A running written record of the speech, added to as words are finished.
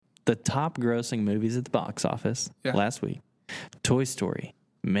the top grossing movies at the box office last week: Toy Story,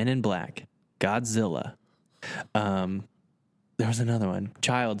 Men in Black, Godzilla. There was another one,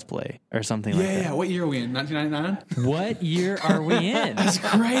 Child's Play or something like that. Yeah, what year are we in? 1999? What year are we in? That's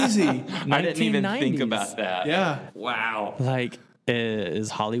crazy. I didn't even think about that. Yeah. Wow. Like, is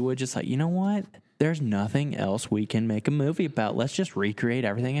Hollywood just like, you know what? There's nothing else we can make a movie about. Let's just recreate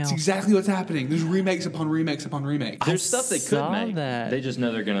everything else. That's exactly what's happening. There's remakes upon remakes upon remakes. There's stuff they could saw make. that. They just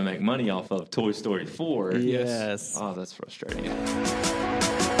know they're going to make money off of Toy Story 4. Yes. Oh, that's frustrating.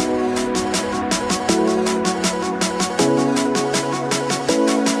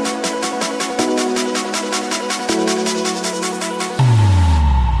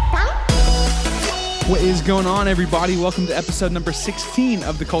 What is going on, everybody? Welcome to episode number 16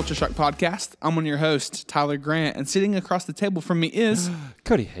 of the Culture Shock Podcast. I'm one of your hosts, Tyler Grant, and sitting across the table from me is...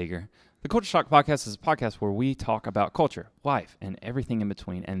 Cody Hager. The Culture Shock Podcast is a podcast where we talk about culture, life, and everything in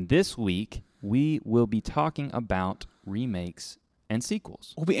between. And this week, we will be talking about remakes and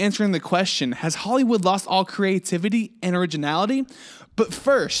sequels. We'll be answering the question, has Hollywood lost all creativity and originality? But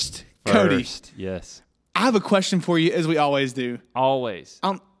first, Cody, Yes. I have a question for you, as we always do. Always.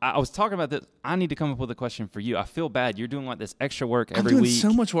 I was talking about this. I need to come up with a question for you. I feel bad. You're doing like this extra work every I'm doing week.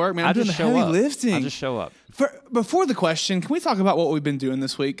 so much work, man. I'm doing the just show heavy up. lifting. I just show up. Before the question, can we talk about what we've been doing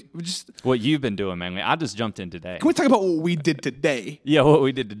this week? What you've been doing, man. I just jumped in today. Can we talk about what we did today? Yeah, what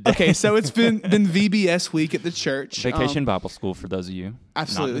we did today. Okay, so it's been VBS week at the church. Vacation Bible School for those of you.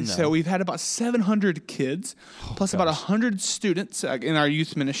 Absolutely. not in the So know. we've had about 700 kids, plus about 100 students in our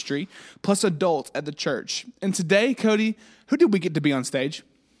youth ministry, plus adults at the church. And today, Cody, who did we get to be on stage?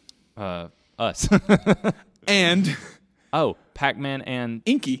 Us. And Oh, Pac-Man and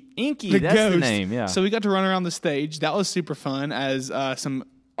Inky. Inky, the that's the ghost. name, yeah. So we got to run around the stage. That was super fun as some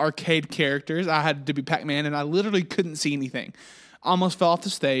arcade characters. I had to be Pac-Man, and I literally couldn't see anything. Almost fell off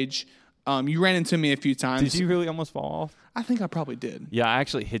the stage. You ran into me a few times. Did you really almost fall off? I think I probably did. Yeah, I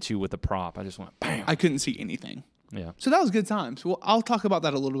actually hit you with a prop. I just went bam. I couldn't see anything. Yeah. So that was good times. Well, I'll talk about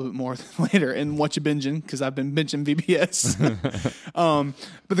that a little bit more later in What You Binging, because I've been binging VBS. But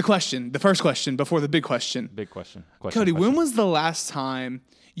the first question, before the big question. Big question. Cody, when was the last time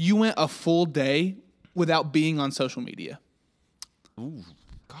you went a full day without being on social media? Ooh,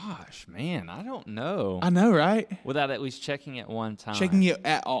 gosh, man, I don't know. I know, right? Without at least checking it one time. Checking it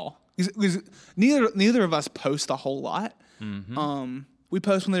at all. Because neither of us post a whole lot. Mm-hmm. We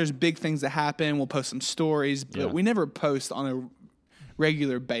post when there's big things that happen. We'll post some stories, but we never post on a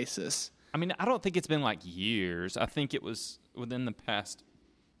regular basis. I mean, I don't think it's been like years. I think it was within the past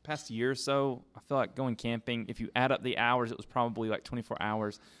year or so. I feel like going camping, if you add up the hours, it was probably like 24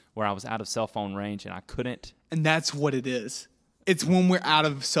 hours where I was out of cell phone range and I couldn't. And that's what it is. It's when we're out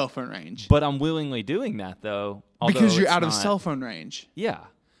of cell phone range. But I'm willingly doing that, though. Because you're it's out of not- cell phone range. Yeah.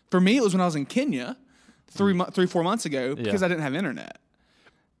 For me, it was when I was in Kenya 4 months ago because Yeah. I didn't have internet.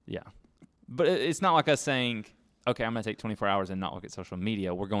 Yeah. But it's not like us saying, okay, I'm going to take 24 hours and not look at social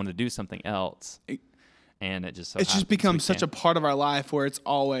media. We're going to do something else. And it just It's just become such a part of our life where it's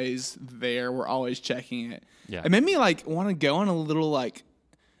always there. We're always checking it. Yeah. It made me want to go on a little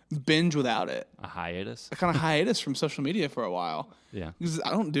binge without it. a hiatus. A kind of hiatus from social media for a while. Yeah. Because I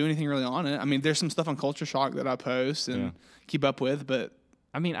don't do anything really on it. I mean, there's some stuff on Culture Shock that I post and keep up with, but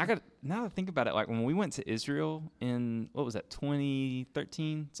I mean, now that I think about it, like when we went to Israel in,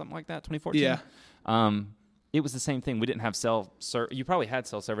 2013, something like that, 2014? Yeah. It was the same thing. We didn't have you probably had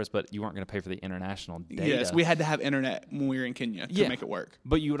cell service, but you weren't going to pay for the international data. yes, we had to have internet when we were in Kenya to make it work.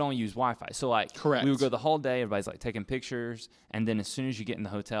 But you would only use Wi-Fi. So Correct. we would go the whole day. Everybody's taking pictures. And then as soon as you get in the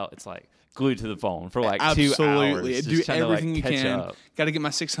hotel, it's glued to the phone for 2 hours. Absolutely. just Do trying to, everything you catch can. Up. Got to get my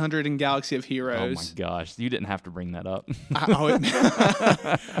 600 in Galaxy of Oh Heroes. my gosh. You didn't have to bring that up.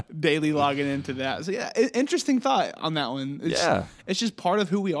 Daily logging into that. So yeah, interesting thought on that one. It's just part of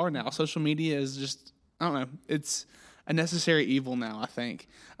who we are now. Social media is just, I don't know, it's a necessary evil now, I think.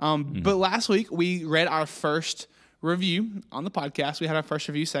 But last week we read our first review on the podcast. We had our first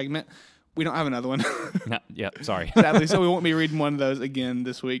review segment. We don't have another one. Sorry. Sadly, so we won't be reading one of those again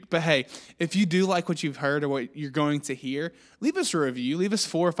this week. But hey, if you do like what you've heard or what you're going to hear, leave us a review. Leave us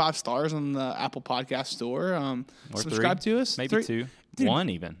 4 or 5 stars on the Apple Podcast Store. Subscribe to us. Maybe 2. Dude, 1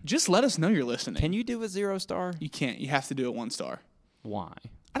 even. Just let us know you're listening. Can you do a 0 star? You can't. You have to do it 1 star. Why?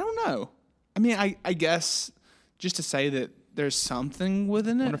 I don't know. I mean, I guess just to say that there's something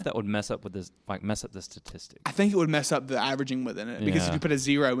within I it. wonder if that would mess up the statistic. I think it would mess up the averaging within it because if Yeah. you put a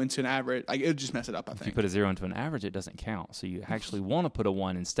 0 into an average, it would just mess it up. I If you think. put a 0 into an average, it doesn't count. So you actually want to put a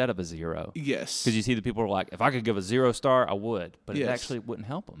 1 instead of a 0. Yes. Because you see the people are like, if I could give a 0 star, I would. But Yes. it actually wouldn't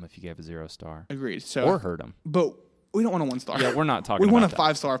help them if you gave a 0 star. Agreed. So Or hurt them. But We don't want a 1 star. Yeah, we're not talking We want a about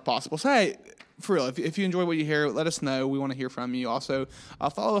that. 5-star if possible. So, hey, for real, if you enjoy what you hear, let us know. We want to hear from you. Also,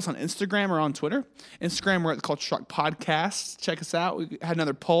 follow us on Instagram or on Twitter. Instagram, we're at the Culture Shock Podcast. Check us out. We had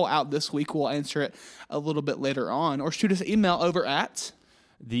another poll out this week. We'll answer it a little bit later on. Or shoot us an email over at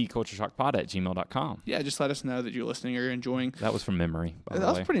thecultureshockpod@gmail.com. Yeah, just let us know that you're listening or you're enjoying. That was from memory, by the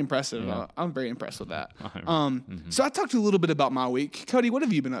That way. was pretty impressive. Yeah. I'm very impressed with that. Mm-hmm. So I talked a little bit about my week. Cody, what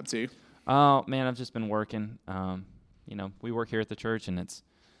have you been up to? Oh, man, I've just been working. We work here at the church, and it's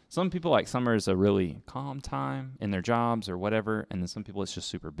some people like summer is a really calm time in their jobs or whatever, and then some people it's just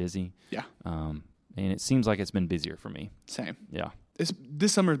super busy. Yeah. And it seems like it's been busier for me. Same. Yeah.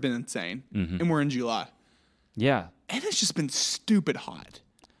 This summer's been insane, and we're in July. Yeah. And it's just been stupid hot.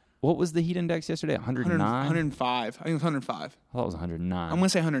 What was the heat index yesterday? 109? 105. I think it was 105. I thought it was 109. I'm going to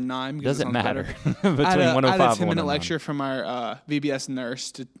say 109. Because Doesn't it sounds matter. better. Between I had 105 a and 10-minute 109. lecture from our VBS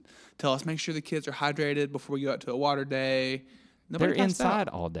nurse to tell us make sure the kids are hydrated before we go out to a water day. Nobody They're passed inside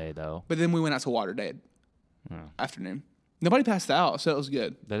out. all day, though. But then we went out to water day afternoon. Nobody passed out, so it was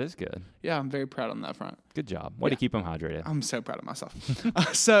good. That is good. Yeah, I'm very proud on that front. Good job. Way to keep them hydrated. I'm so proud of myself.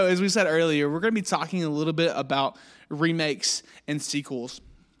 So, as we said earlier, we're going to be talking a little bit about remakes and sequels.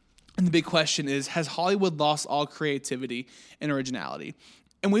 And the big question is, has Hollywood lost all creativity and originality?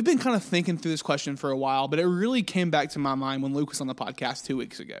 And we've been kind of thinking through this question for a while, but it really came back to my mind when Luke was on the podcast 2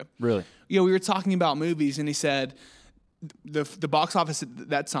 weeks ago. Really? We were talking about movies, and he said the box office at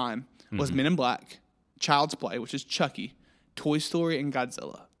that time was Men in Black, Child's Play, which is Chucky, Toy Story, and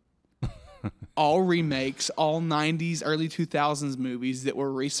Godzilla. All remakes, all 90s, early 2000s movies that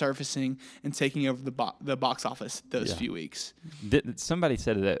were resurfacing and taking over the box office those few weeks. Somebody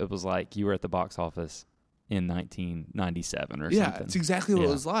said that it was like you were at the box office in 1997 or something. Yeah, it's exactly what it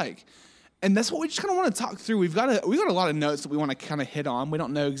was like. And that's what we just kind of want to talk through. We've got a lot of notes that we want to kind of hit on. We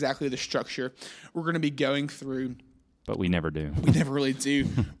don't know exactly the structure we're going to be going through. But we never do. We never really do.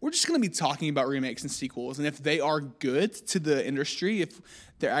 We're just going to be talking about remakes and sequels, and if they are good to the industry, if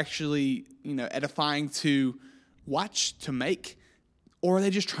they're actually edifying to watch, to make, or are they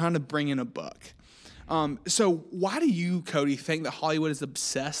just trying to bring in a buck? So why do you, Cody, think that Hollywood is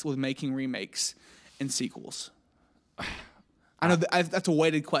obsessed with making remakes and sequels? I know that's a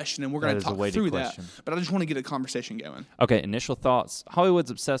weighted question, and we're going to talk through that. But I just want to get a conversation going. Okay, initial thoughts.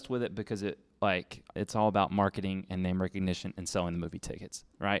 Hollywood's obsessed with it because it's all about marketing and name recognition and selling the movie tickets,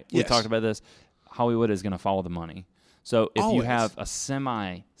 right? Yes. We talked about this. Hollywood is going to follow the money. So if Always. you have a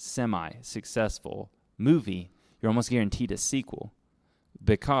semi-successful movie, you're almost guaranteed a sequel.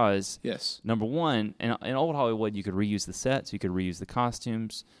 Because, number one, in old Hollywood, you could reuse the sets, you could reuse the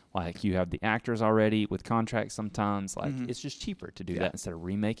costumes. Like, you have the actors already with contracts sometimes. Like, it's just cheaper to do that instead of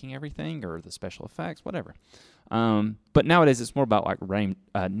remaking everything or the special effects, whatever. But nowadays, it's more about, like,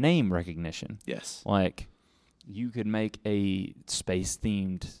 name recognition. Yes. Like, you could make a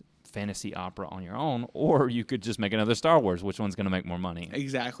space-themed fantasy opera on your own, or you could just make another Star Wars. Which one's going to make more money?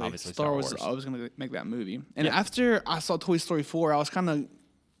 Exactly. Obviously, Star Wars. I was going to make that movie. And after I saw Toy Story 4, I was kind of...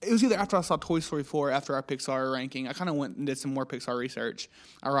 It was either after I saw Toy Story 4 after our Pixar ranking. I kind of went and did some more Pixar research,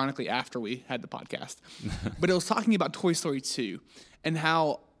 ironically, after we had the podcast. But it was talking about Toy Story 2 and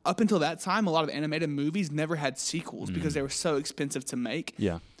how up until that time, a lot of animated movies never had sequels because they were so expensive to make.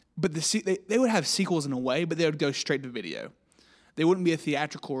 Yeah. But they would have sequels in a way, but they would go straight to video. They wouldn't be a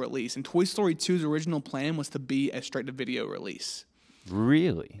theatrical release. And Toy Story 2's original plan was to be a straight-to-video release.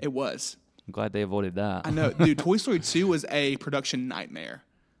 Really? It was. I'm glad they avoided that. I know. Dude, Toy Story 2 was a production nightmare.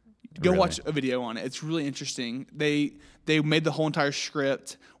 Go watch a video on it. It's really interesting. They made the whole entire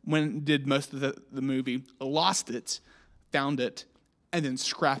script, did most of the movie, lost it, found it, and then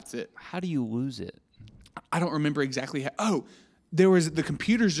scrapped it. How do you lose it? I don't remember exactly how. Oh, the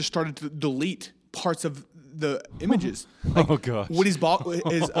computers just started to delete parts of the images. Like, oh gosh! Woody's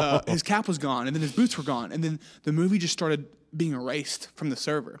his cap was gone, and then his boots were gone, and then the movie just started being erased from the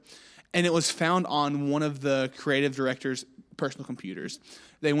server, and it was found on one of the creative director's personal computers.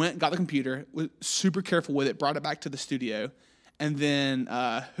 They went, got the computer, was super careful with it, brought it back to the studio, and then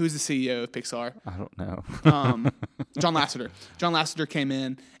who's the CEO of Pixar? I don't know. John Lasseter. John Lasseter came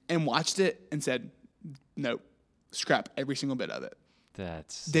in and watched it and said, "Nope, scrap every single bit of it."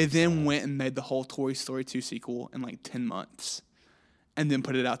 They then went and made the whole Toy Story 2 sequel in like 10 months, and then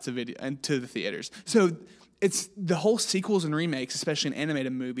put it out to video and to the theaters. So it's the whole sequels and remakes, especially in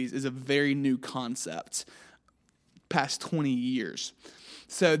animated movies, is a very new concept. Past 20 years.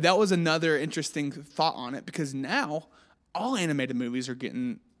 So that was another interesting thought on it, because now all animated movies are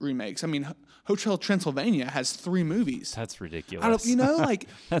getting remakes. I mean, Hotel Transylvania has 3 movies. That's ridiculous. That's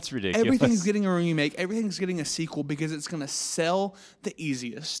ridiculous. Everything's getting a remake. Everything's getting a sequel because it's going to sell the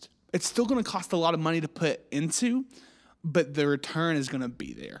easiest. It's still going to cost a lot of money to put into, but the return is going to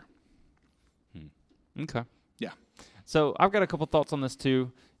be there. Okay. Yeah. So I've got a couple thoughts on this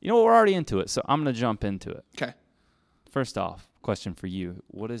too. You know, we're already into it, so I'm going to jump into it. Okay. First off, question for you.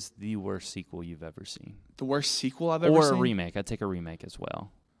 What is the worst sequel you've ever seen? The worst sequel I've ever seen? Or a remake. I'd take a remake as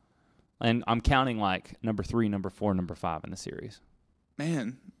well. And I'm counting like number 3, number 4, number 5 in the series.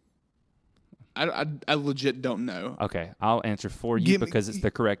 Man. I legit don't know. Okay, I'll answer for you because it's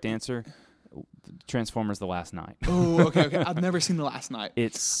the correct answer. Transformers: The Last Night. Oh, okay. I've never seen The Last Night.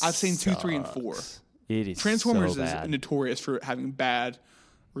 I've seen 2, 3, and 4. It is Transformers so bad. is notorious for having bad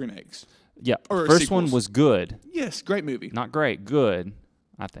remakes. Yeah, or first sequels. one was good. Yes, great movie. Not great, good,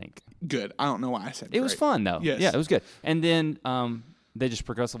 I think. Good. I don't know why I said It great. was fun, though. Yes. Yeah, it was good. And then they just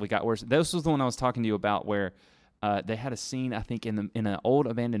progressively got worse. This was the one I was talking to you about where they had a scene, I think, in an old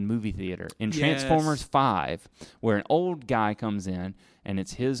abandoned movie theater in Transformers 5 where an old guy comes in, and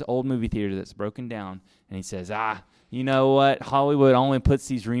it's his old movie theater that's broken down, and he says, you know what? Hollywood only puts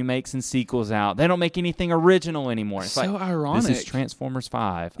these remakes and sequels out. They don't make anything original anymore. It's so like, ironic. This is Transformers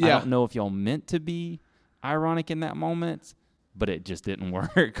 5. Yeah. I don't know if y'all meant to be ironic in that moment, but it just didn't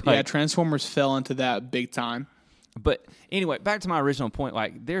work. Yeah, Transformers fell into that big time. But anyway, back to my original point.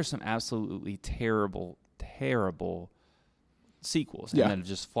 Like, there's some absolutely terrible sequels. Yeah. And that have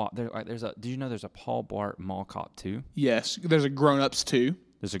just flopped. Did you know there's a Paul Blart Mall Cop 2? Yes, there's a Grown Ups 2.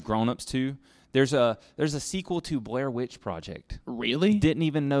 There's a Grown Ups 2. There's a sequel to Blair Witch Project. Really? Didn't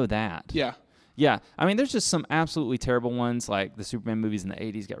even know that. Yeah. Yeah. I mean, there's just some absolutely terrible ones. Like the Superman movies in the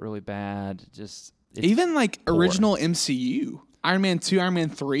 80s got really bad. Even like poor. Original MCU. Iron Man 2, Iron Man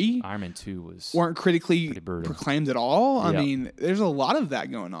 3. Iron Man 2 weren't critically proclaimed at all. I mean, there's a lot of that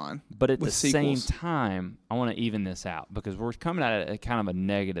going on. But at the sequels. same time, I want to even this out because we're coming at it at kind of a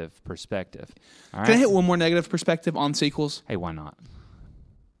negative perspective. All right? Can I hit one more negative perspective on sequels? Hey, why not?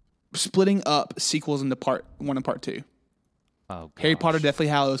 Splitting up sequels into part 1 and part 2. Oh, gosh. Harry Potter, Deathly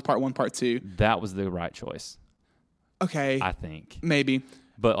Hallows, part 1, part 2. That was the right choice. Okay. I think. Maybe.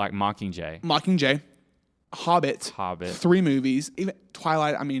 But like Mockingjay. Hobbit. 3 movies. Even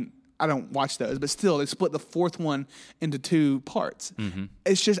Twilight, I mean, I don't watch those, but still, they split the 4th one into 2 parts. Mm-hmm.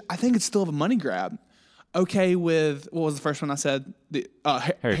 It's just, I think it's still a money grab. Okay with, what was the first one I said? The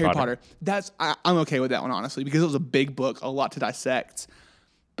Harry Potter. I'm okay with that one, honestly, because it was a big book, a lot to dissect.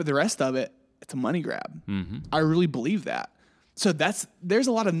 But the rest of it, it's a money grab. Mm-hmm. I really believe that. So there's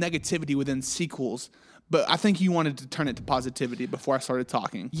a lot of negativity within sequels, but I think you wanted to turn it to positivity before I started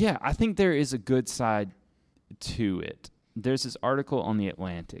talking. Yeah, I think there is a good side to it. There's this article on The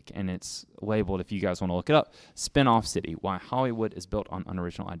Atlantic, and it's labeled, if you guys want to look it up, Spin-Off City, Why Hollywood is Built on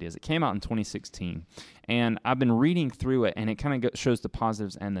Unoriginal Ideas. It came out in 2016, and I've been reading through it, and it kind of shows the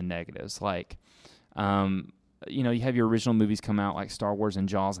positives and the negatives. Like, you know, you have your original movies come out like Star Wars and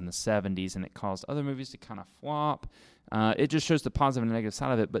Jaws in the 70s, and it caused other movies to kind of flop. It just shows the positive and negative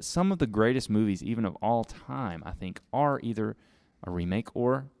side of it. But some of the greatest movies, even of all time, I think, are either a remake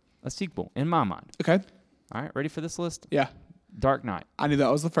or a sequel, in my mind. Okay. All right, ready for this list? Yeah. Dark Knight. I knew that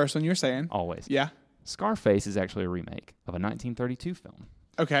was the first one you were saying. Always. Yeah. Scarface is actually a remake of a 1932 film.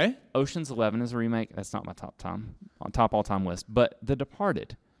 Okay. Ocean's 11 is a remake. That's not my top all-time list. But The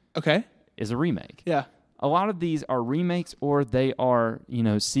Departed is a remake. Yeah. A lot of these are remakes or they are, you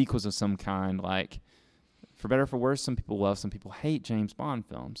know, sequels of some kind. Like, for better or for worse, some people love, some people hate James Bond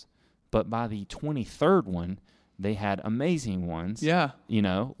films. But by the 23rd one, they had amazing ones. Yeah. You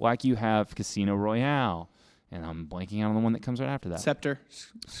know, like you have Casino Royale. And I'm blanking out on the one that comes right after that. Spectre.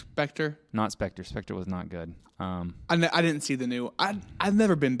 Not Spectre. Spectre was not good. I didn't see the new. I've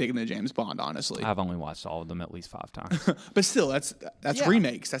never been big into James Bond, honestly. I've only watched all of them at least 5 times. But still, that's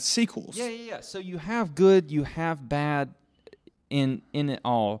remakes. That's sequels. Yeah. So you have good, you have bad in it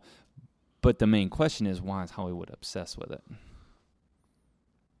all. But the main question is, why is Hollywood obsessed with it?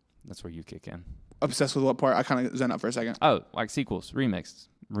 That's where you kick in. Obsessed with what part? I kind of zoned out for a second. Oh, like sequels, remixes.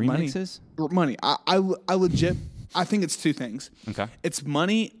 Money. I legit, I think it's 2 things. Okay. It's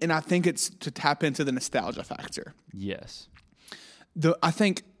money, and I think it's to tap into the nostalgia factor. Yes. I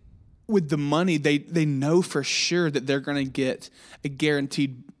think with the money, they know for sure that they're going to get a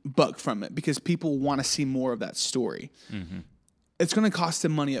guaranteed buck from it because people want to see more of that story. Mm-hmm. It's going to cost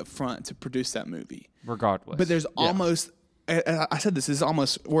them money up front to produce that movie. Regardless. But there's almost, I said this is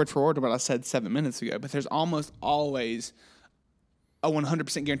almost word for word what I said 7 minutes ago, but there's almost always a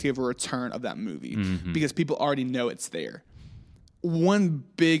 100% guarantee of a return of that movie because people already know it's there. One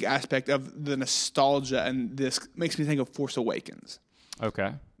big aspect of the nostalgia, and this makes me think of Force Awakens.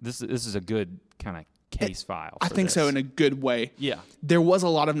 Okay. This is a good kind of case file. I think so, in a good way. Yeah. There was a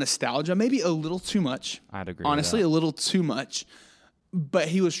lot of nostalgia, maybe a little too much. I'd agree. Honestly, with that. a little too much. but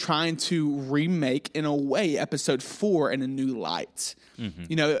he was trying to remake, in a way, episode 4 in a new light. Mm-hmm.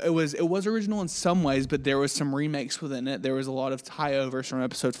 You know, it was original in some ways, but there was some remakes within it. There was a lot of tie-overs from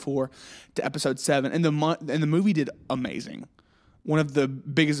episode 4 to episode 7, and the movie did amazing. One of the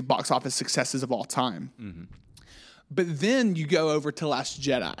biggest box office successes of all time. Mm-hmm. But then you go over to Last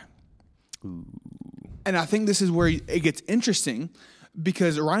Jedi. Ooh. And I think this is where it gets interesting,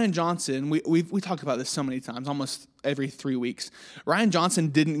 because Rian Johnson, we talked about this so many times, almost every 3 weeks. Rian Johnson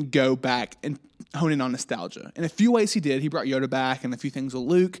didn't go back and hone in on nostalgia. In a few ways he did. He brought Yoda back and a few things with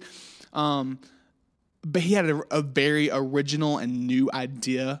Luke. But he had a very original and new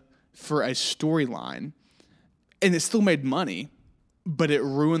idea for a storyline. And it still made money, but it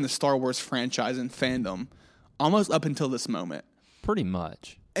ruined the Star Wars franchise and fandom almost up until this moment. Pretty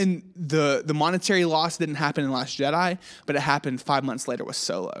much. And the monetary loss didn't happen in Last Jedi, but it happened 5 months later with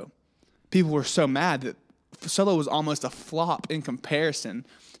Solo. People were so mad that Solo was almost a flop in comparison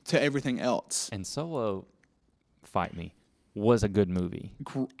to everything else. And Solo, fight me, was a good movie.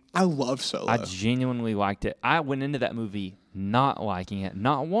 I love Solo. I genuinely liked it. I went into that movie not liking it,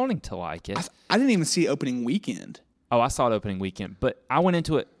 not wanting to like it. I didn't even see opening weekend. Oh, I saw it opening weekend, but I went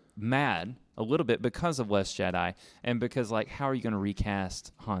into it mad a little bit because of Last Jedi, and because, like, how are you going to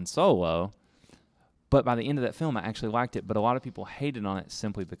recast Han Solo? But by the end of that film, I actually liked it, but a lot of people hated on it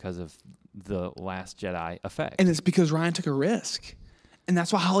simply because of the Last Jedi effect. And it's because Rian took a risk. And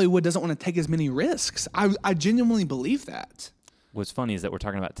that's why Hollywood doesn't want to take as many risks. I genuinely believe that. What's funny is that we're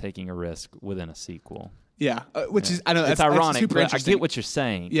talking about taking a risk within a sequel. Yeah, which is, I know, it's ironic, super but interesting. I get what you're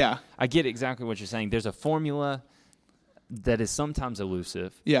saying. Yeah. I get exactly what you're saying. There's a formula that is sometimes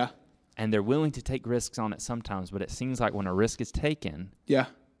elusive. Yeah. And they're willing to take risks on it sometimes, but it seems like when a risk is taken, yeah,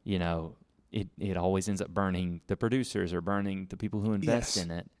 you know, it always ends up burning the producers or burning the people who invest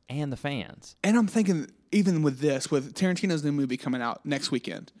in it and the fans. And I'm thinking, even with Tarantino's new movie coming out next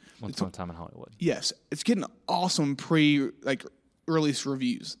weekend. Once Upon a Time in Hollywood. Yes. It's getting awesome release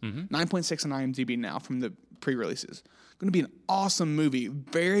reviews. 9.6 on IMDb now from the pre-releases. Going to be an awesome movie.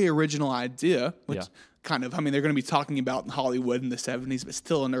 Very original idea, which kind of, I mean, they're going to be talking about Hollywood in the 70s, but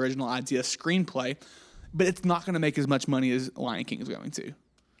still an original idea screenplay. But it's not going to make as much money as Lion King is going to.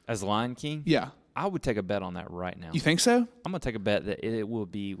 As Lion King? Yeah. I would take a bet on that right now. You think so? I'm going to take a bet that it will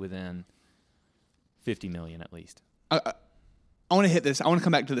be within $50 million at least. I want to hit this. I want to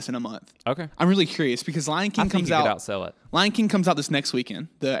come back to this in a month. Okay. I'm really curious because Lion King comes out. I think you could outsell it. Lion King comes out this next weekend,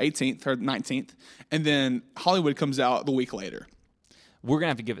 the 18th or 19th, and then Hollywood comes out the week later. We're gonna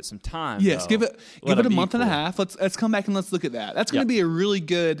have to give it some time. Yes, though. give it a month and a half. Let's come back and let's look at that. That's going to be a really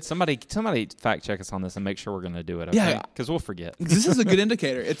good. Somebody fact check us on this and make sure we're going to do it. Okay? Yeah, because we'll forget. This is a good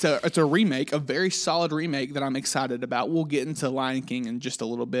indicator. It's a remake, a very solid remake that I'm excited about. We'll get into Lion King in just a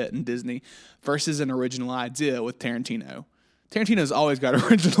little bit and Disney versus an original idea with Tarantino. Tarantino's always got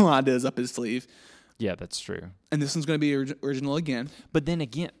original ideas up his sleeve. Yeah, that's true. And this one's going to be original again. But then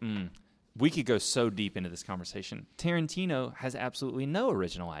again, we could go so deep into this conversation. Tarantino has absolutely no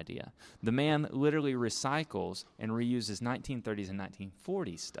original idea. The man literally recycles and reuses 1930s and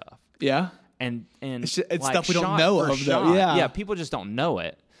 1940s stuff. Yeah. And it's stuff we don't know of, though. Yeah, people just don't know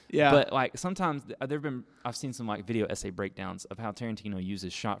it. Yeah. But like sometimes I've seen some like video essay breakdowns of how Tarantino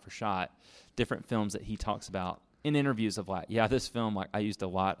uses shot for shot different films that he talks about in interviews of like, this film, like I used a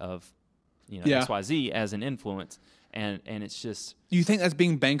lot of, XYZ as an influence. And it's just... Do you think that's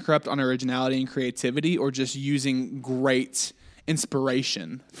being bankrupt on originality and creativity, or just using great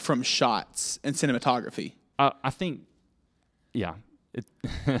inspiration from shots and cinematography? I think, yeah.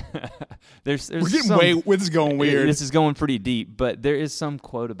 There's We're getting this is going weird. This is going pretty deep, but there is some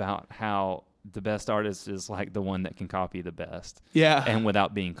quote about how the best artist is like the one that can copy the best. Yeah. And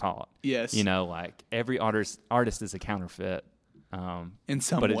without being caught. Yes. Like every artist is a counterfeit. In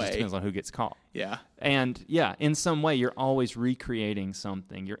some way. But it way. just depends on who gets caught. Yeah. And in some way, you're always recreating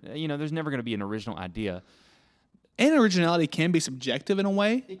something. There's never going to be an original idea. And originality can be subjective in a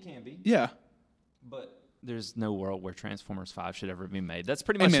way. It can be. Yeah. But there's no world where Transformers 5 should ever be made. That's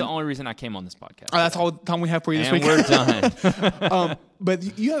pretty much the only reason I came on this podcast. That's all the time we have for you this week. And we're done.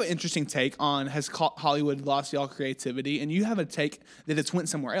 But you have an interesting take on has Hollywood lost y'all creativity, and you have a take that it's went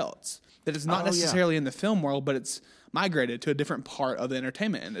somewhere else. That it's not necessarily in the film world, but it's migrated to a different part of the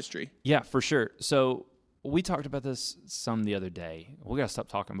entertainment industry. Yeah, for sure. So we talked about this some the other day. We got to stop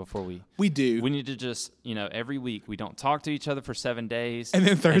talking before we do. We need to just, every week we don't talk to each other for 7 days. And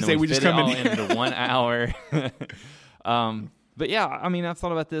then Thursday we just come in here. into 1 hour. But yeah, I mean, I've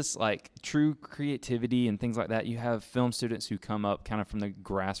thought about this, like true creativity and things like that. You have film students who come up kind of from the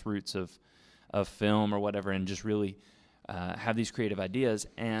grassroots of film or whatever and just really have these creative ideas,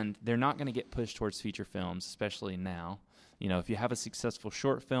 and they're not going to get pushed towards feature films, especially now. if you have a successful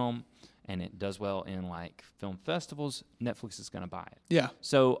short film and it does well in like film festivals, Netflix is going to buy it. Yeah.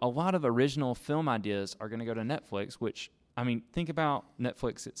 So a lot of original film ideas are going to go to Netflix, which, I mean, think about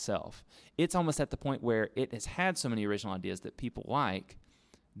Netflix itself. It's almost at the point where it has had so many original ideas that people like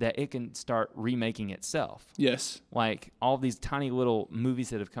that it can start remaking itself. Yes. Like all these tiny little movies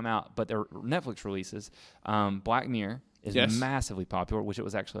that have come out, but they're Netflix releases. Black Mirror is massively popular, which it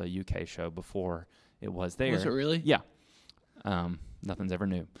was actually a UK show before it was there. Was it really? Yeah. Nothing's ever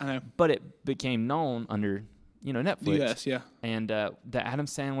new. I know. But it became known under, Netflix. Yes, yeah. And the Adam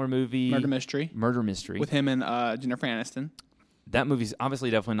Sandler movie. Murder Mystery. With him and Jennifer Aniston. That movie's obviously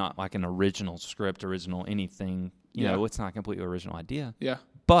definitely not like an original script, original anything. It's not a completely original idea. Yeah.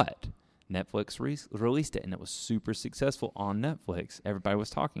 But Netflix released it, and it was super successful on Netflix. Everybody was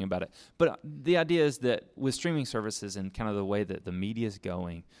talking about it. But the idea is that with streaming services and kind of the way that the media is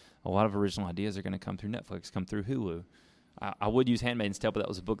going, a lot of original ideas are going to come through Netflix, come through Hulu. I would use Handmaid's Tale, but that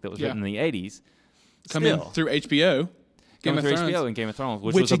was a book that was written in the 80s. Coming through HBO. Coming through HBO and Game of Thrones,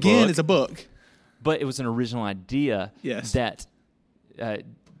 which was is a book. But it was an original idea that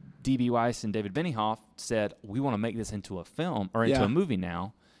D.B. Weiss and David Benioff said, we want to make this into a film or into a movie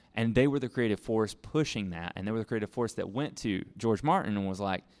now. And they were the creative force pushing that. And they were the creative force that went to George Martin and was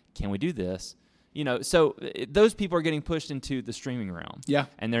like, can we do this? So those people are getting pushed into the streaming realm. Yeah.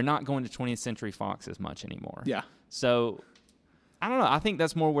 And they're not going to 20th Century Fox as much anymore. Yeah. So I don't know. I think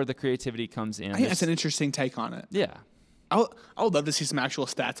that's more where the creativity comes in. I think that's an interesting take on it. Yeah. I would love to see some actual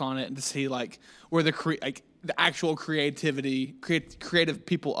stats on it and to see like where the actual creative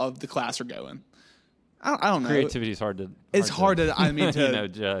people of the class are going. I don't know. Creativity is hard to. It's hard to. I mean, to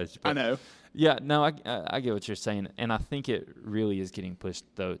judge. I know. Yeah, no, I get what you're saying, and I think it really is getting pushed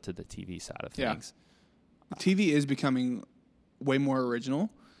though to the TV side of things. TV is becoming way more original.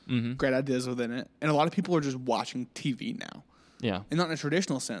 Mm-hmm. Great ideas within it, and a lot of people are just watching TV now. Yeah, and not in a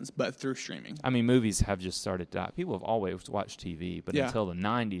traditional sense, but through streaming. I mean, movies have just started to die. People have always watched TV, but until the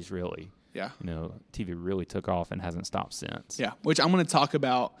 90s, really, TV really took off and hasn't stopped since. Yeah, which I'm going to talk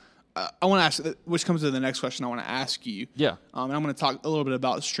about. I want to ask, which comes to the next question I want to ask you. Yeah. And I'm going to talk a little bit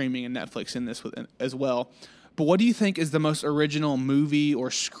about streaming and Netflix in this as well. But what do you think is the most original movie or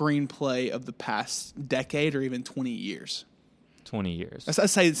screenplay of the past decade or even 20 years? 20 years.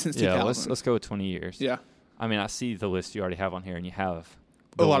 Let's say since 2000. Let's go with 20 years. Yeah. I mean, I see the list you already have on here, and you have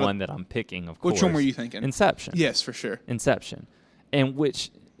the one that I'm picking, of course. Which one were you thinking? Inception. Yes, for sure. Inception. And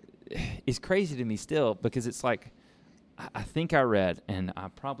which is crazy to me still because it's like, I think I read, and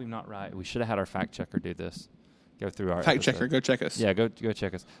I'm probably not right. We should have had our fact checker do this. Go through our fact checker. Go check us. Yeah, go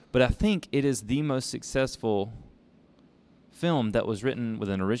check us. But I think it is the most successful film that was written with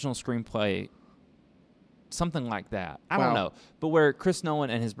an original screenplay, something like that. I don't know, but where Chris Nolan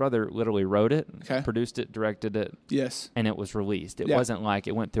and his brother literally wrote it, produced it, directed it, and it was released. It wasn't like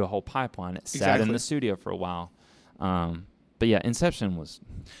it went through a whole pipeline. It sat in the studio for a while. But yeah, Inception was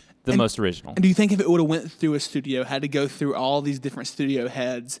the most original. And do you think if it would have went through a studio, had to go through all these different studio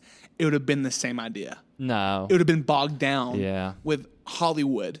heads, it would have been the same idea? No. It would have been bogged down with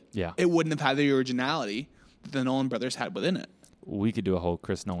Hollywood. Yeah. It wouldn't have had the originality that the Nolan brothers had within it. We could do a whole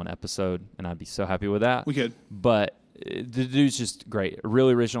Chris Nolan episode, and I'd be so happy with that. We could. But the dude's just great.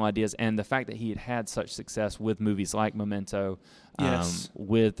 Really original ideas. And the fact that he had such success with movies like Memento,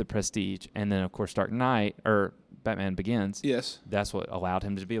 with The Prestige, and then, of course, Dark Knight, or Batman Begins. Yes. That's what allowed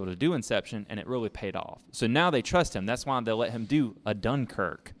him to be able to do Inception, and it really paid off. So now they trust him. That's why they'll let him do a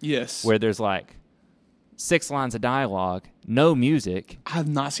Dunkirk. Yes. Where there's like 6 lines of dialogue, no music. I have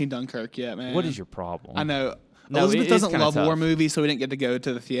not seen Dunkirk yet, man. What is your problem? I know. No, Elizabeth doesn't love tough. war movies, so we didn't get to go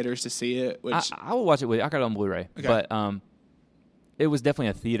to the theaters to see it. Which I will watch it with you. I got it on Blu-ray. Okay. But it was definitely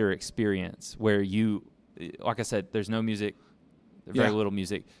a theater experience where you, like I said, there's no music, very little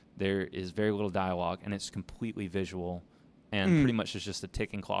music. There is very little dialogue, and it's completely visual, and pretty much it's just a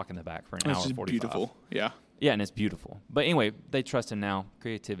ticking clock in the back for an hour and 45. Beautiful. Yeah. Yeah, and it's beautiful. But anyway, they trust him now,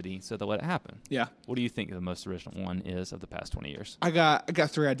 creativity, so they'll let it happen. Yeah. What do you think the most original one is of the past 20 years? I got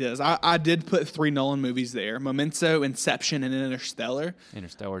 3 ideas. I did put 3 Nolan movies there: Memento, Inception, and Interstellar.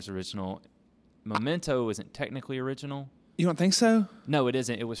 Interstellar's original. Memento isn't technically original. You don't think so? No, it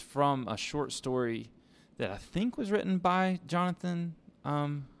isn't. It was from a short story that I think was written by Jonathan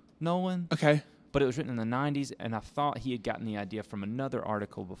Nolan. Okay. But it was written in the 90s, and I thought he had gotten the idea from another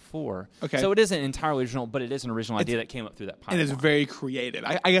article before. Okay. So it isn't entirely original, but it is an original idea that came up through that pipeline. And it's very creative.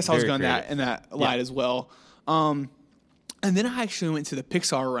 I guess I was going in that light as well. And then I actually went to the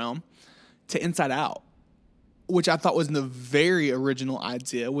Pixar realm, to Inside Out, which I thought was a very original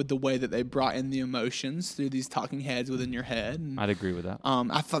idea with the way that they brought in the emotions through these talking heads within your head. And, I'd agree with that.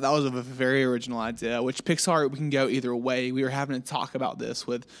 I thought that was a very original idea, which Pixar, we can go either way. We were having to talk about this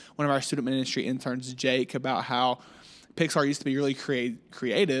with one of our student ministry interns, Jake, about how Pixar used to be really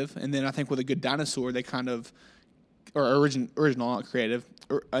creative, and then I think with A Good Dinosaur, they kind of, or original, not creative,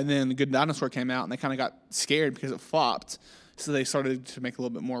 and then The Good Dinosaur came out, and they kind of got scared because it flopped. So they started to make a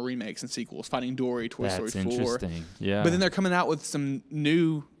little bit more remakes and sequels, Finding Dory, Toy Story 4. That's interesting. Yeah. But then they're coming out with some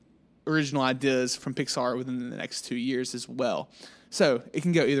new original ideas from Pixar within the next 2 years as well. So it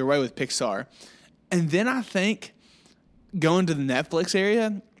can go either way with Pixar. And then I think going to the Netflix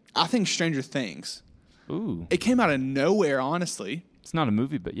area, I think Stranger Things. Ooh. It came out of nowhere, honestly. It's not a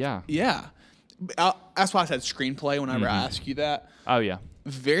movie, but yeah. Yeah. That's why I said screenplay whenever I ask you that. Oh, yeah.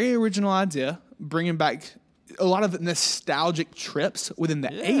 Very original idea, bringing back a lot of nostalgic trips within the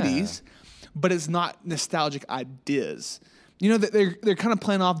 80s, but it's not nostalgic ideas. You know, that they're kind of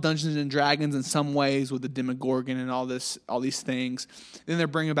playing off Dungeons and Dragons in some ways with the Demogorgon and all these things. Then they're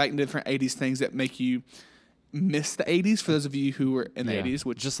bringing back different 80s things that make you miss the 80s for those of you who were in the 80s.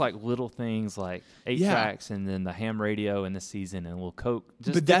 Which just like little things like 8-tracks and then the ham radio in the season and a little Coke.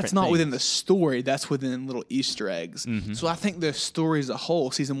 But that's not within the story. That's within little Easter eggs. Mm-hmm. So I think the story as a whole,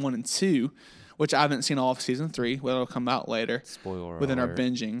 season 1 and 2, which I haven't seen all of season 3, well, it'll come out later. Spoiler within alert. our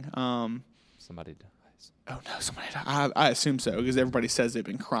binging. Somebody dies. Oh no, somebody died. I assume so because everybody says they've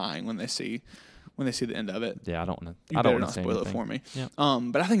been crying when they see the end of it. Yeah, I don't want to. I don't want to spoil it for me. Yeah.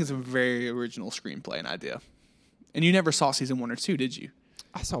 But I think it's a very original screenplay and idea. And you never saw season 1 or 2, did you?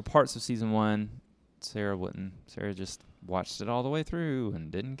 I saw parts of season 1. Sarah wouldn't. Sarah just watched it all the way through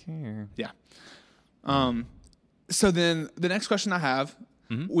and didn't care. Yeah. So then the next question I have,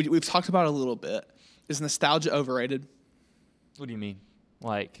 we've talked about it a little bit, is nostalgia overrated? What do you mean?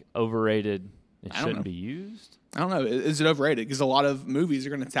 Like overrated? It I don't know. shouldn't be used? I don't know. Is it overrated? Because a lot of movies are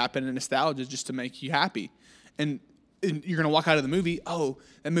going to tap into nostalgia just to make you happy. And you're going to walk out of the movie, oh,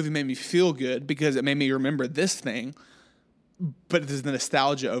 that movie made me feel good because it made me remember this thing. But does the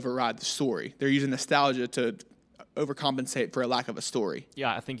nostalgia override the story? They're using nostalgia to overcompensate for a lack of a story.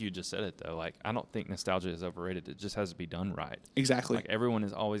 Yeah, I think you just said it, though. Like, I don't think nostalgia is overrated. It just has to be done right. Exactly. Like, everyone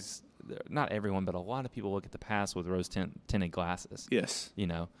is always, not everyone, but a lot of people look at the past with rose-tinted glasses. Yes. You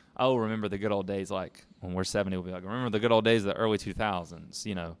know, oh, remember the good old days, like when we're 70, we'll be like, remember the good old days of the early 2000s,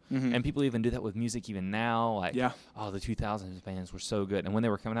 you know. Mm-hmm. And people even do that with music even now. Like, oh, the 2000s bands were so good. And when they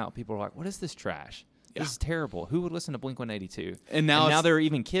were coming out, people were like, what is this trash? Yeah. This is terrible. Who would listen to Blink-182? And now there are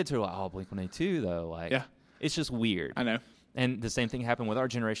even kids who are like, oh, Blink-182, though. Like, it's just weird. I know. And the same thing happened with our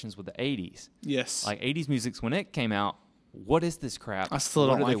generations with the 80s. Yes. Like, 80s music, when it came out, what is this crap? I still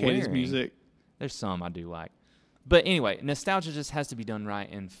don't like 80s music. There's some I do like. But anyway, nostalgia just has to be done right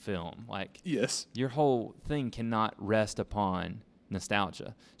in film. Like, yes, your whole thing cannot rest upon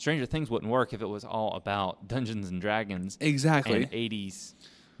nostalgia. Stranger Things wouldn't work if it was all about Dungeons and Dragons. Exactly. And 80s,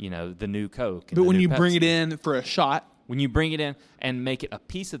 you know, the new Coke. But when you bring it in for a shot. When you bring it in and make it a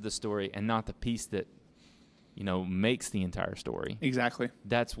piece of the story and not the piece that, you know, makes the entire story. Exactly.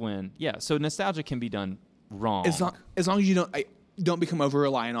 That's when, so nostalgia can be done wrong. As long as you don't become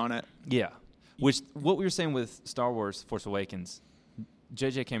over-reliant on it. Yeah. Which, what we were saying with Star Wars Force Awakens,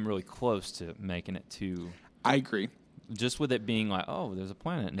 JJ came really close to making it to. I agree. Just with it being like, oh, there's a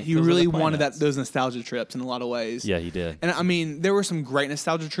planet. And he really wanted those nostalgia trips in a lot of ways. Yeah, he did. And I mean, there were some great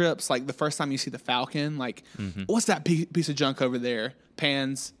nostalgia trips. Like the first time you see the Falcon, like, what's that piece of junk over there?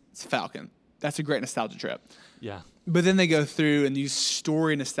 Pans, it's a Falcon. That's a great nostalgia trip. Yeah. But then they go through and use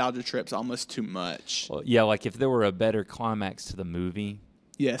story nostalgia trips almost too much. Well, yeah, like if there were a better climax to the movie,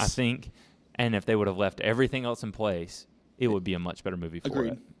 yes, I think. And if they would have left everything else in place, it would be a much better movie for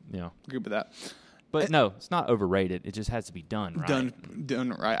it. Yeah. Agreed with that. But no, it's not overrated. It just has to be done right. Done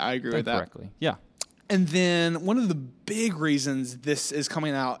right. I agree with that. Correctly. Yeah. And then one of the big reasons this is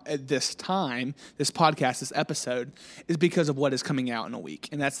coming out at this time, this podcast, this episode, is because of what is coming out in a week.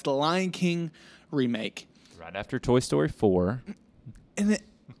 And that's the Lion King remake. Right after Toy Story 4. And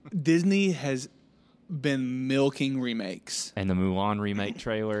Disney has been milking remakes. And the Mulan remake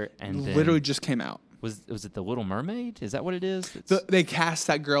trailer. And literally just came out. Was it The Little Mermaid? Is that what it is? They cast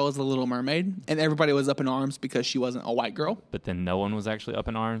that girl as the Little Mermaid, and everybody was up in arms because she wasn't a white girl. But then no one was actually up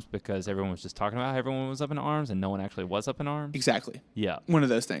in arms because everyone was just talking about how everyone was up in arms, and no one actually was up in arms? Exactly. Yeah. One of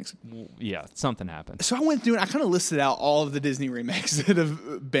those things. Yeah, something happened. So I went through and I kind of listed out all of the Disney remakes that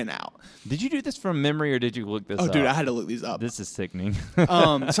have been out. Did you do this from memory, or did you look this up? Oh, dude, I had to look these up. This is sickening. So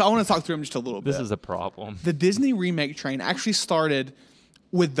I want to talk through them just a little bit. This is a problem. The Disney remake train actually started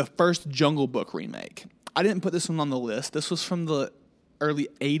with the first Jungle Book remake. I didn't put this one on the list. This was from the early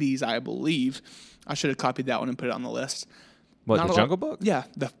 80s, I believe. I should have copied that one and put it on the list. What, Not the a Jungle lot- Book? Yeah,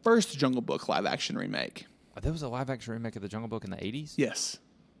 the first Jungle Book live action remake. There was a live action remake of the Jungle Book in the 80s? Yes,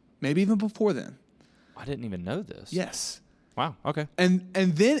 maybe even before then. I didn't even know this. Yes. Wow, okay. And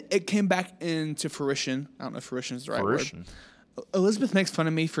then it came back into fruition. I don't know if fruition is the right Fruition. word. Elizabeth makes fun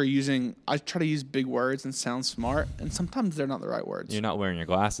of me for I try to use big words and sound smart, and sometimes they're not the right words. You're not wearing your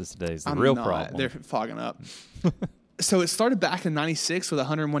glasses today is the I'm real not. problem. They're fogging up. So it started back in 96 with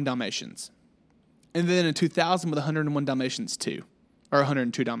 101 Dalmatians. And then in 2000 with 101 Dalmatians 2. Or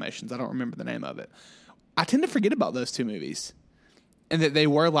 102 Dalmatians. I don't remember the name of it. I tend to forget about those two movies. And that they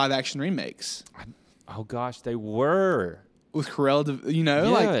were live action remakes. Oh, gosh, they were. With Cruella,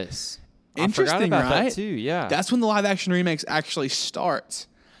 like Yes. I interesting, forgot about right? that too, yeah. That's when the live action remakes actually start.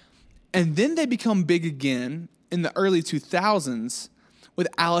 And then they become big again in the early 2000s with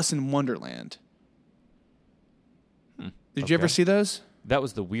Alice in Wonderland. Did you ever see those? That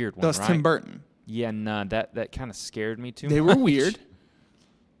was the weird one, That was right? Tim Burton. Yeah, nah, that kind of scared me too much. They were weird.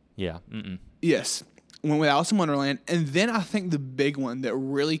 Yeah, mm-mm. Yes. Went with Alice in Wonderland. And then I think the big one that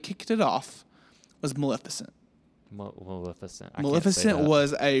really kicked it off was Maleficent. Maleficent. I can't say Maleficent that.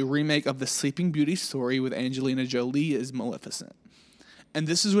 was a remake of the Sleeping Beauty story with Angelina Jolie as Maleficent. And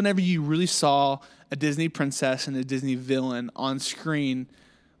this is whenever you really saw a Disney princess and a Disney villain on screen,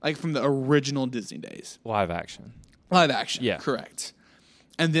 like from the original Disney days. live action. Live action. Yeah. Correct.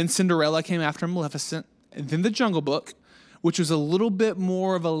 And then Cinderella came after Maleficent. And then The Jungle Book, which was a little bit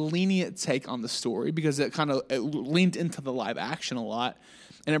more of a lenient take on the story because it leaned into the live action a lot.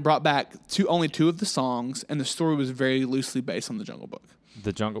 And it brought back only two of the songs, and the story was very loosely based on The Jungle Book.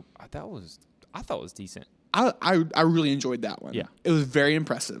 The Jungle. I thought it was decent. I really enjoyed that one. Yeah. It was very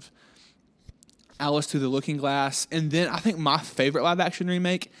impressive. Alice Through the Looking Glass. And then I think my favorite live action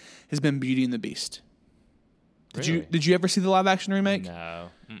remake has been Beauty and the Beast. Really? Did you ever see the live action remake? No.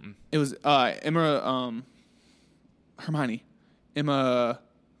 Mm-mm. It was Hermione. Emma.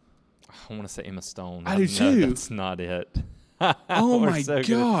 I want to say Emma Stone. I do No, too. That's not it. Oh We're my so good.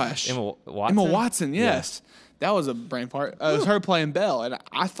 gosh. Emma Watson. Emma Watson, yes. That was a brain fart. It was her playing Belle, and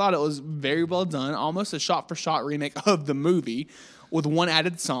I thought it was very well done, almost a shot-for-shot remake of the movie with one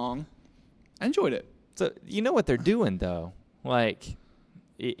added song. I enjoyed it. So you know what they're doing though? Like,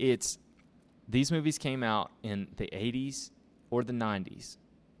 it's these movies came out in the 80s or the 90s,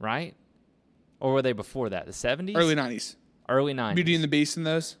 right? Or were they before that? The 70s? Early 90s. Early 90s. Beauty and the Beast and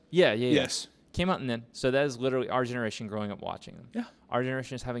those? Yeah. Yes. Came out and then. So that is literally our generation growing up watching them. Yeah. Our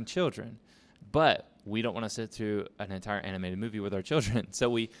generation is having children. But we don't want to sit through an entire animated movie with our children. So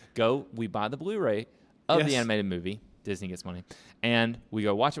we buy the Blu-ray of the Yes. animated movie. Disney gets money. And we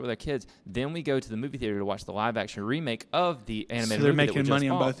go watch it with our kids. Then we go to the movie theater to watch the live action remake of the animated So movie. they're that we making just money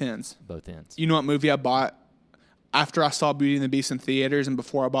on bought. both ends. Both ends. You know what movie I bought after I saw Beauty and the Beast in theaters and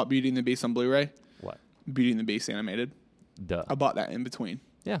before I bought Beauty and the Beast on Blu-ray? What? Beauty and the Beast animated. Duh. I bought that in between.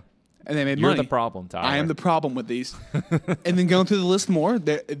 Yeah. And they made You're money. the problem, Tyler. I am the problem with these. And then going through the list more,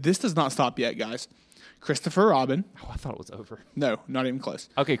 this does not stop yet, guys. Christopher Robin. Oh, I thought it was over. No, not even close.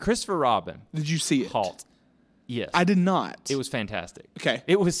 Okay, Christopher Robin. Did you see it? Halt. Yes. I did not. It was fantastic. Okay.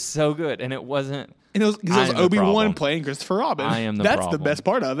 It was so good, and it wasn't. And it was I am the Obi-Wan problem. playing Christopher Robin. I am the That's problem. the best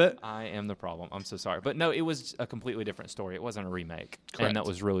part of it. I am the problem. I'm so sorry. But no, it was a completely different story. It wasn't a remake. Correct. And that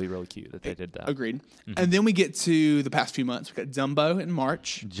was really, really cute that they did that. Agreed. And then we get to the past few months. We got Dumbo in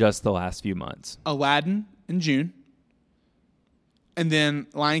March, Just the last few months. Aladdin in June, and then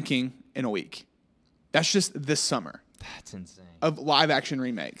Lion King in a week. That's just this summer That's insane. of live action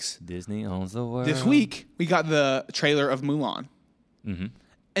remakes. Disney owns the world. This week, we got the trailer of Mulan. Mm-hmm.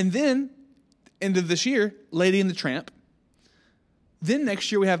 And then, end of this year, Lady and the Tramp. Then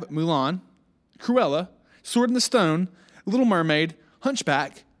next year, we have Mulan, Cruella, Sword in the Stone, Little Mermaid,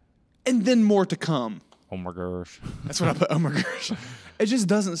 Hunchback, and then more to come. Oh my gosh. That's what I put. Oh my gosh. It just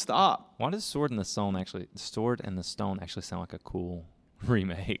doesn't stop. Why does Sword and the Stone actually sound like a cool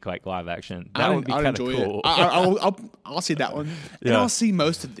remake, like live action? That would be I'd kind of enjoy cool. it. I'll see that one. And Yeah. I'll see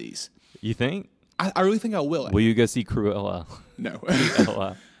most of these. You think? I really think I will. Will you go see Cruella? No.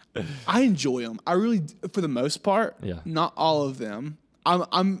 Cruella. I enjoy them. I really, for the most part, Yeah. not all of them.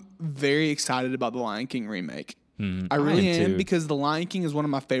 I'm very excited about the Lion King remake. I I really am am too. because the Lion King is one of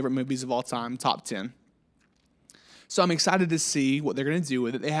my favorite movies of all time, top 10. So I'm excited to see what they're going to do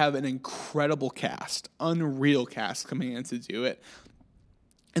with it. They have an incredible cast, unreal cast coming in to do it.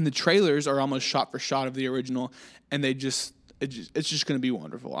 And the trailers are almost shot for shot of the original, and it's just going to be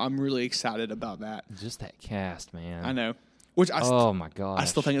wonderful. I'm really excited about that. Just that cast, man. I know. Which Oh my gosh. I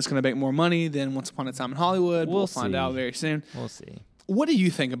still think it's going to make more money than Once Upon a Time in Hollywood. We'll find see. out very soon. We'll see. What do you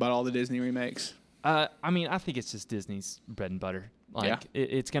think about all the Disney remakes? I mean, I think it's just Disney's bread and butter. Like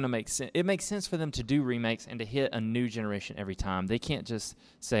it's going to make sense. It makes sense for them to do remakes and to hit a new generation every time. They can't just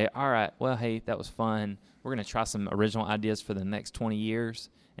say, all right, well, hey, that was fun. We're going to try some original ideas for the next 20 years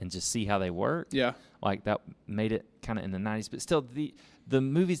and just see how they work. Yeah. Like that made it kind of in the 90s. But still, the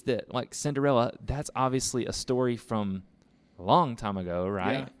movies that, like Cinderella, that's obviously a story from a long time ago,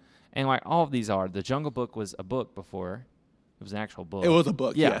 right? Yeah. And like all of these are. The Jungle Book was a book before. It was an actual book. It was a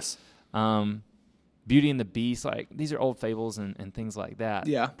book, Yeah. yes. Beauty and the Beast, like these are old fables and things like that.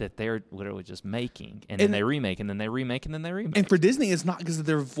 Yeah. That they're literally just making, and then they remake, and then they remake, and then they remake. And for Disney, it's not because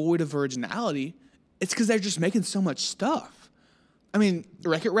they're void of originality. It's because they're just making so much stuff. I mean,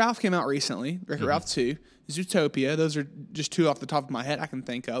 Wreck-It Ralph came out recently. Wreck-It Ralph 2, Zootopia. Those are just two off the top of my head I can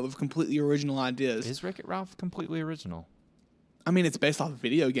think of completely original ideas. Is Wreck-It Ralph completely original? I mean, it's based off of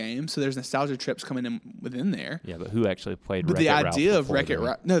video games, so there's nostalgia trips coming in within there. Yeah, but who actually played But Wreck-It Ralph? the idea of before Wreck-It then?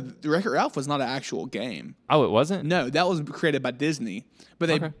 Ralph... No, Wreck-It Ralph was not an actual game. Oh, it wasn't? No, that was created by Disney. But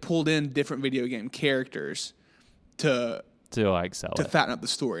they Okay. pulled in different video game characters to To like sell it. fatten up the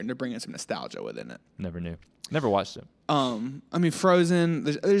story and to bring in some nostalgia within it. Never knew. Never watched it. I mean, Frozen.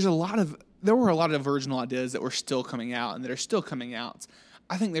 There were a lot of original ideas that were still coming out and that are still coming out.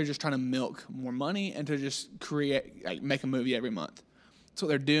 I think they're just trying to milk more money and to just make a movie every month. That's what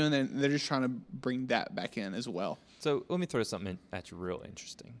they're doing, and they're just trying to bring that back in as well. So let me throw something at you real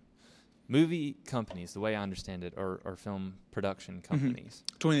interesting. Movie companies, the way I understand it, are film production companies.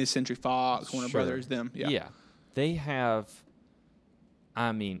 20th Century Fox, Warner Sure. Brothers, them. Yeah. They have,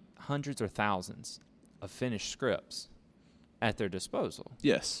 I mean, hundreds or thousands of finished scripts at their disposal.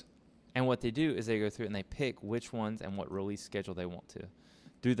 Yes. And what they do is they go through and they pick which ones and what release schedule they want to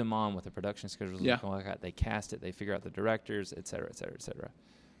do them on, what the production schedules look like. They cast it, they figure out the directors, et cetera, et cetera, et cetera.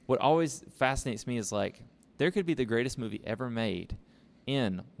 What always fascinates me is like there could be the greatest movie ever made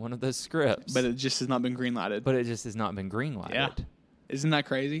in one of those scripts, But it just has not been greenlighted. but it just has not been greenlighted. Yeah. Isn't that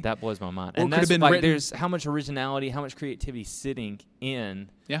crazy? That blows my mind. Or And it could've that's been like written- there's how much originality, how much creativity sitting in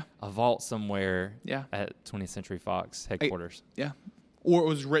Yeah. a vault somewhere Yeah. at 20th Century Fox headquarters. Yeah. Or it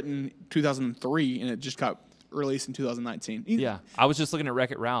was written 2003 and it just got released in 2019. Yeah. I was just looking at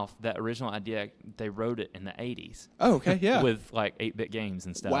Wreck-It Ralph. That original idea, they wrote it in the 80s. Oh, okay. Yeah. With like 8-bit games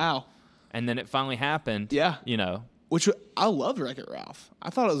and stuff. Wow. And then it finally happened. Yeah. You know. Which I loved Wreck-It Ralph. I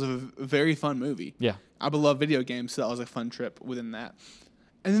thought it was a very fun movie. Yeah. I love video games, so that was a fun trip within that.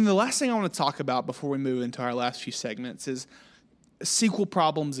 And then the last thing I want to talk about before we move into our last few segments is sequel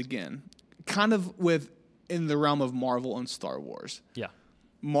problems again. Kind of in the realm of Marvel and Star Wars. Yeah.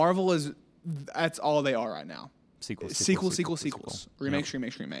 Marvel that's all they are right now. Sequels.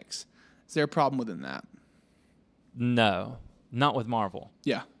 Remakes. Is there a problem within that? No. Not with Marvel.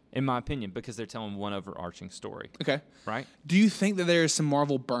 Yeah. In my opinion, because they're telling one overarching story. Okay. Right? Do you think that there is some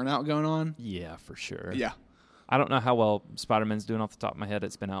Marvel burnout going on? Yeah, for sure. Yeah. I don't know how well Spider-Man's doing off the top of my head.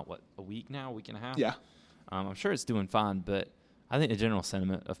 It's been out, a week now, a week and a half? Yeah. I'm sure it's doing fine, but I think the general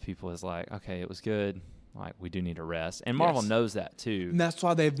sentiment of people is like, okay, it was good. Like, we do need a rest. And Marvel Yes. knows that, too. And that's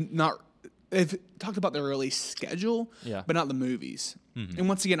why they've talked about the release schedule, Yeah. but not the movies. Mm-hmm. And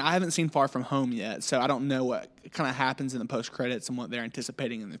once again, I haven't seen Far From Home yet, so I don't know what kind of happens in the post credits and what they're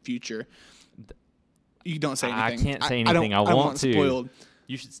anticipating in the future. You don't say I anything. can't say anything. I don't want to. Spoiled.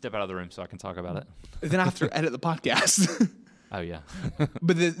 You should step out of the room so I can talk about it. Then I have to edit the podcast. Oh, yeah.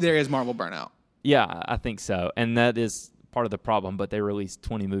 But there is Marvel burnout. Yeah, I think so. And that is part of the problem, but they released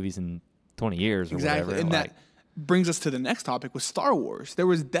 20 movies in 20 years or Exactly. whatever. And like, that brings us to the next topic with Star Wars. There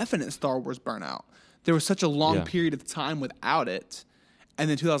was definite Star Wars burnout. There was such a long Yeah. period of time without it. And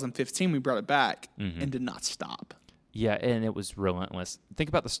then 2015, we brought it back Mm-hmm. and did not stop. yeah, and it was relentless. Think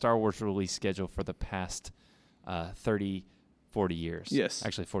about the Star Wars release schedule for the past 30, 40 years. Yes.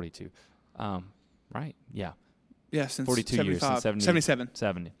 Actually, 42. Right? Yeah. Yeah, since 42 years. 75, Since 77.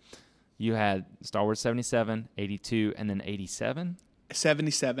 70. You had Star Wars 77, 82, and then 87.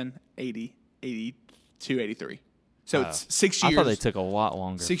 77, 80, 82, 83. So it's 6 I years. thought they took a lot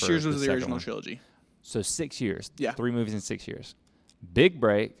longer. 6 for years was the second original one. trilogy. So 6 years. Yeah. 3 movies in 6 years. Big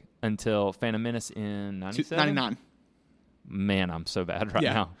break until Phantom Menace in 97. 99. Man, I'm so bad right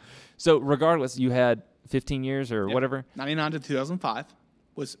Yeah. now. So regardless, you had 15 years or Yep. whatever, 99 to 2005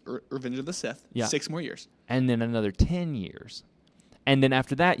 was Revenge of the Sith. Yeah. 6 more years. and then another 10 years. And then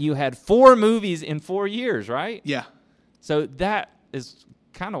after that, you had 4 movies in 4 years, right? Yeah. So that is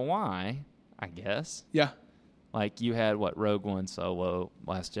kind of why, I guess. Yeah. Like you had Rogue One, Solo,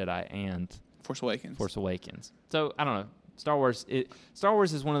 Last Jedi, and Force Awakens. Force Awakens. So I don't know. Star Wars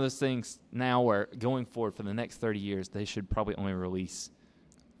is one of those things now where going forward for the next 30 years, they should probably only release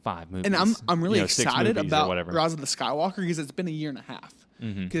 5 movies. And I'm really 6 excited movies or about whatever. Rise of the Skywalker because it's been a year and a half.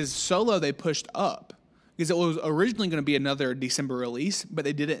 Mm-hmm. Because Solo they pushed up. because it was originally going to be another December release, but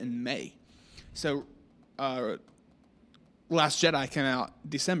they did it in May. So, Last Jedi came out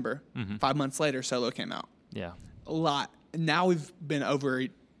December. 5 months later, Solo came out. Yeah. A lot. Now we've been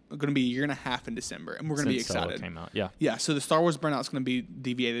going to be a year and a half in December, and we're going to be excited. Solo came out. Yeah. Yeah, so the Star Wars burnout is going to be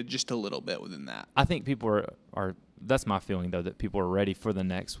deviated just a little bit within that. I think people are that's my feeling, though, that people are ready for the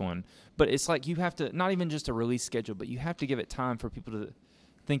next one. But it's like you have to, not even just a release schedule, but you have to give it time for people to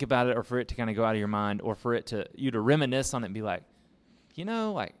think about it, or for it to kind of go out of your mind, or for you to reminisce on it and be like,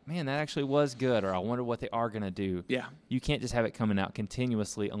 man, that actually was good, or I wonder what they are going to do. Yeah. You can't just have it coming out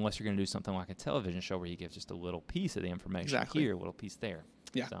continuously unless you're going to do something like a television show where you give just a little piece of the information here, a little piece there.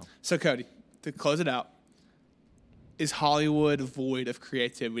 Yeah. So Cody, to close it out, is Hollywood void of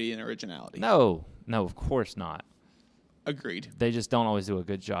creativity and originality? No, of course not. Agreed. They just don't always do a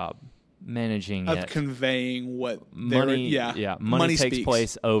good job managing of it. Conveying what money. Money takes speaks.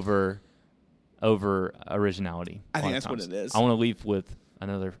 place over originality. I think that's what it is. I want to leave with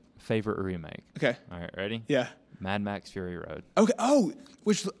another favorite remake. Okay. All right, ready? Yeah. Mad Max Fury Road. Okay. Oh,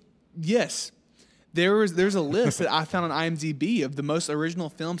 yes. There's a list that I found on IMDb of the most original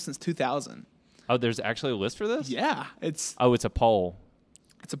films since 2000. Oh, there's actually a list for this? Yeah, it's a poll.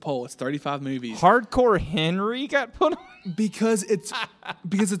 It's a poll. It's 35 movies. Hardcore Henry got put on because it's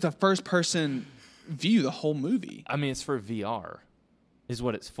a first person view the whole movie. I mean, it's for VR, is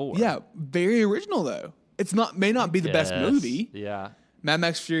what it's for. Yeah, very original though. May not be the best movie. Yeah. Mad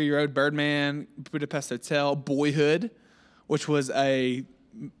Max Fury Road, Birdman, Budapest Hotel, Boyhood, which was a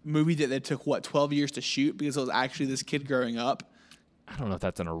movie that they took 12 years to shoot because it was actually this kid growing up. I don't know if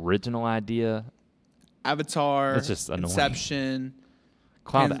that's an original idea. Avatar. It's just annoying. Inception.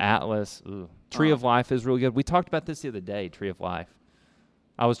 Cloud Atlas. Ooh. Tree of Life is really good. We talked about this the other day, Tree of Life.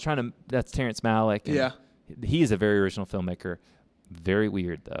 That's Terrence Malick. Yeah. He is a very original filmmaker. Very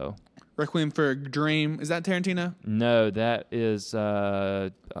weird, though. Requiem for a Dream. Is that Tarantino? No, that is, it's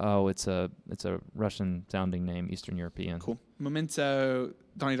a Russian-sounding name, Eastern European. Cool. Memento,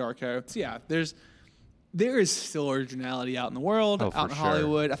 Donnie Darko. So, yeah, there is still originality out in the world, out in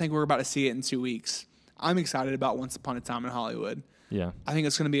Hollywood. I think we're about to see it in 2 weeks. I'm excited about Once Upon a Time in Hollywood. Yeah. I think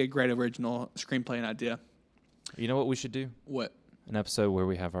it's going to be a great original screenplay and idea. You know what we should do? What? An episode where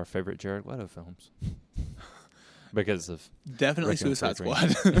we have our favorite Jared Leto films. Because of... Definitely Suicide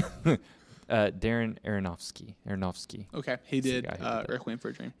Squad. Darren Aronofsky. Okay. He did Requiem for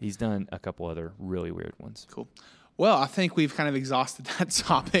a Dream. He's done a couple other really weird ones. Cool. Well, I think we've kind of exhausted that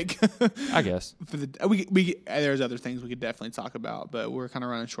topic. I guess. There's other things we could definitely talk about, but we're kind of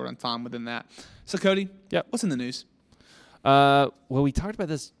running short on time within that. So, Cody, what's in the news? Well, we talked about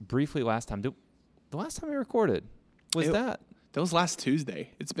this briefly last time. The last time we recorded, that was last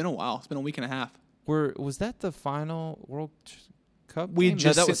Tuesday. It's been a while. It's been a week and a half. Was that the final World Cup game?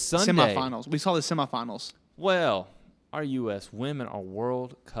 That was Sunday. Semifinals. We saw the semifinals. Well, our U.S. women are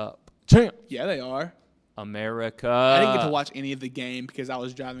World Cup champ. Yeah, they are. America. I didn't get to watch any of the game because I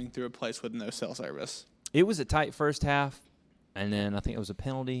was driving through a place with no cell service. It was a tight first half, and then I think it was a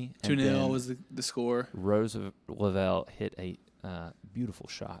penalty. 2-0 was the score. Rose Lavelle hit a beautiful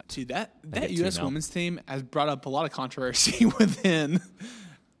shot. Dude, that U.S. women's team has brought up a lot of controversy within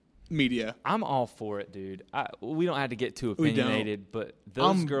media. I'm all for it, dude. We don't have to get too opinionated, but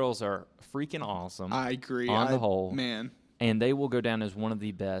those girls are freaking awesome. I agree. On the whole. Man. And they will go down as one of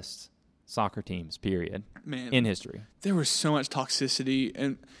the best soccer teams, period, in history. There was so much toxicity,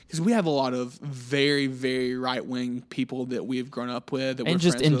 and because we have a lot of very, very right-wing people that we've grown up with, that and we're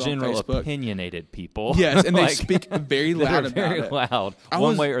just friends in with general on Facebook. Opinionated people. Yes, and they speak very loud about very it. Loud,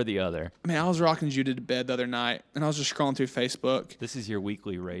 one way or the other. Man, I was rocking Judah to bed the other night, and I was just scrolling through Facebook. This is your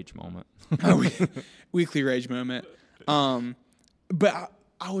weekly rage moment. Weekly rage moment. But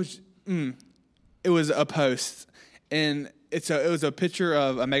I was. It was a post, and it was a picture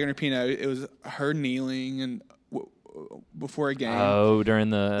of Megan Rapinoe. It was her kneeling and before a game. Oh,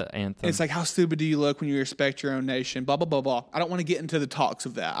 during the anthem. It's like, how stupid do you look when you respect your own nation? Blah, blah, blah, blah. I don't want to get into the talks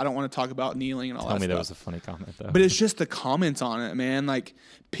of that. I don't want to talk about kneeling and all that stuff. Tell me that was a funny comment, though. But it's just the comments on it, man. Like,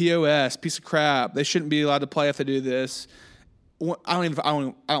 POS, piece of crap. They shouldn't be allowed to play if they do this. I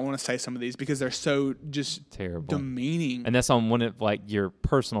don't want to say some of these because they're so just terrible, demeaning. And that's on one of like your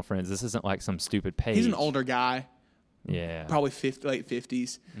personal friends. This isn't like some stupid page. He's an older guy. Yeah. Probably late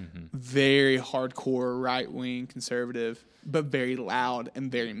 50s. Mm-hmm. Very hardcore, right-wing, conservative, but very loud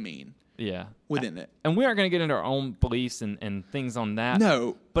and very mean. Yeah. Within it. And we aren't going to get into our own beliefs and things on that.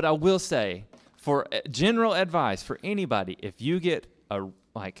 No. But I will say, for general advice for anybody, if you get a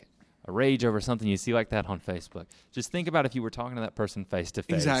a rage over something you see like that on Facebook. Just think about if you were talking to that person face to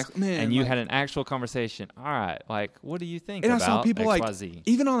face. Exactly. Man, and you had an actual conversation. All right, like, what do you think and about I saw people XYZ? like,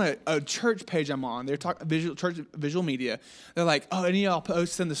 even on a church page I'm on, they're talking visual media. They're like, oh, any of y'all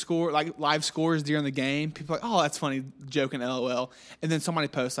posting the score, like live scores during the game? People are like, oh, that's funny, joking, LOL. And then somebody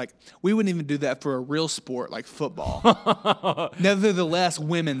posts like, we wouldn't even do that for a real sport like football. Nevertheless,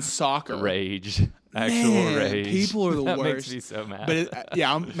 women's soccer. Rage. Actual rage. People are the that worst. Makes me so mad.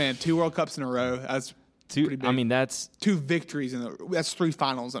 But 2 World Cups in a row. That's pretty big. I mean, that's 2 victories that's 3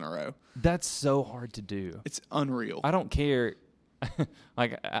 finals in a row. That's so hard to do. It's unreal. I don't care.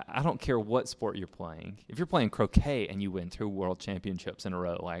 Like, I don't care what sport you're playing. If you're playing croquet and you win 2 world championships in a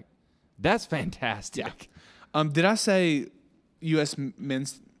row, like, that's fantastic. Yeah. Did I say U.S.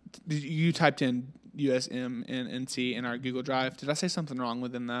 men's? You typed in USMNT in our Google Drive. Did I say something wrong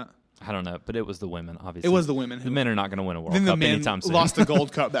within that? I don't know, but it was the women, obviously. It was the women. The men are not going to win a World Cup anytime soon. Lost the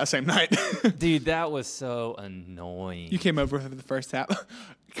Gold Cup that same night. Dude, that was so annoying. You came over for the first half,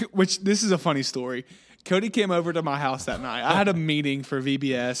 which this is a funny story. Cody came over to my house that night. I had a meeting for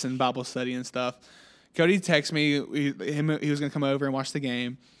VBS and Bible study and stuff. Cody texted me. He was going to come over and watch the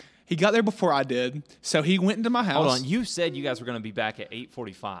game. He got there before I did, so he went into my house. Hold on. You said you guys were going to be back at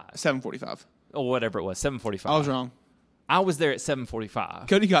 8:45. 7:45. Or whatever it was, 7:45. I was wrong. I was there at 7:45.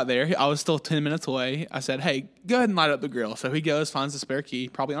 Cody got there. I was still 10 minutes away. I said, hey, go ahead and light up the grill. So he goes, finds the spare key,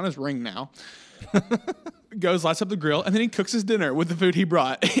 probably on his ring now. Goes, lights up the grill, and then he cooks his dinner with the food he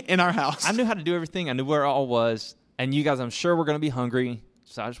brought in our house. I knew how to do everything. I knew where it all was. And you guys, I'm sure, were going to be hungry.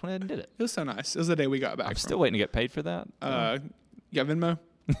 So I just went ahead and did it. It was so nice. It was the day we got back. I'm still waiting to get paid for that. You got Venmo?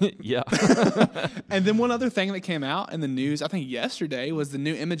 Yeah. And then one other thing that came out in the news, I think yesterday, was the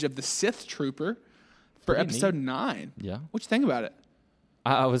new image of the Sith Trooper for Pretty episode neat. 9. Yeah. What you think about it?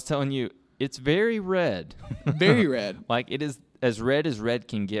 I was telling you, it's very red. Very red. Like, it is as red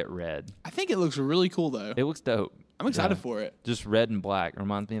can get red. I think it looks really cool, though. It looks dope. I'm excited for it. Just red and black.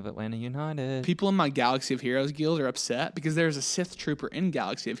 Reminds me of Atlanta United. People in my Galaxy of Heroes guild are upset because there's a Sith Trooper in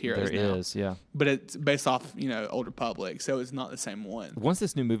Galaxy of Heroes now. There is, yeah. But it's based off, Old Republic, so it's not the same one. Once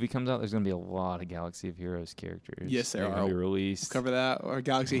this new movie comes out, there's going to be a lot of Galaxy of Heroes characters. Yes, there They're are. going to be released. We'll cover that, or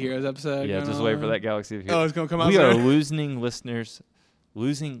Galaxy of Heroes episode. Yeah, just wait for that Galaxy of Heroes. Oh, it's going to come out We are soon? losing listeners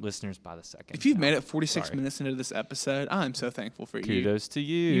by the second. If you've made it 46 Sorry. minutes into this episode, I'm so thankful for you. Kudos to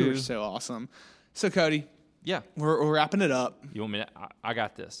you. You are so awesome. So, Cody, Yeah. we're wrapping it up. You want me to? I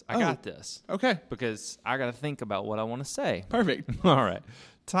got this. I got this. Okay. Because I got to think about what I want to say. Perfect. All right.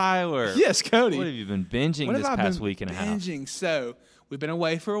 Tyler. Yes, Cody. What have you been binging What this have I past been week and a half? binging? So, we've been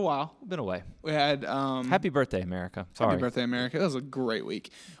away for a while. Been away. We had Happy birthday, America. Sorry. Happy birthday, America. That was a great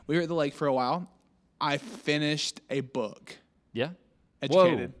week. We were at the lake for a while. I finished a book. Yeah?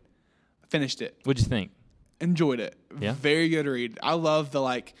 Educated. Whoa. Finished it. What'd you think? Enjoyed it. Yeah? Very good read. I love the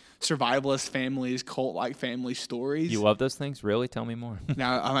survivalist families, cult family stories. You love those things? Really? Tell me more.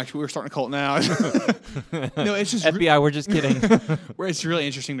 Now we're starting a cult now. No, it's just FBI, we're just kidding. it's really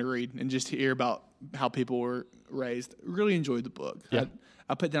interesting to read and just hear about how people were raised. Really enjoyed the book. Yeah.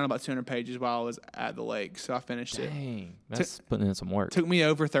 I put down about 200 pages while I was at the lake, so I finished it. Dang. That's putting in some work. Took me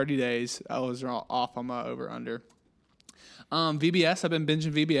over 30 days. I was off on my over-under. VBS, I've been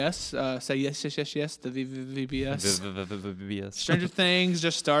binging VBS. Say yes, the VBS. Stranger Things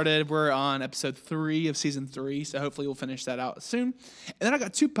just started. We're on episode 3 of season 3, so hopefully we'll finish that out soon. And then I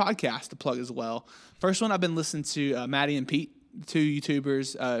got 2 podcasts to plug as well. First one, I've been listening to Maddie and Pete, 2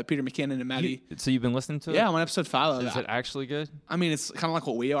 YouTubers, Peter McKinnon and Maddie. So you've been listening to it? Yeah, I'm on episode 5 of Is it actually good? I mean, it's kind of like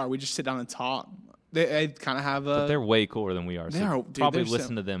what we are. We just sit down and talk. They kind of have a... But they're way cooler than we are. So probably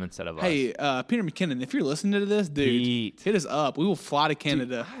listen to them instead of us. Hey, Peter McKinnon, if you're listening to this, dude, Pete. hit us up. We will fly to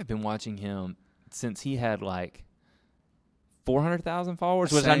Canada. Dude, I've been watching him since he had 400,000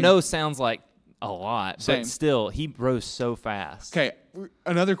 followers, which I Same. know sounds like a lot, Same. but still, he rose so fast. Okay,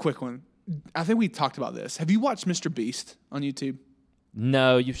 another quick one. I think we talked about this. Have you watched Mr. Beast on YouTube?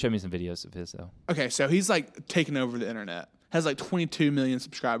 No, you've shown me some videos of his, though. Okay, so he's taking over the internet. Has 22 million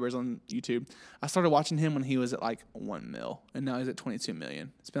subscribers on YouTube. I started watching him when he was at 1 mil, and now he's at 22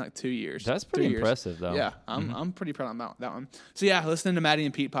 million. It's been 2 years. That's pretty 3 years. impressive, though. Yeah, I'm pretty proud about that one. So yeah, listening to Maddie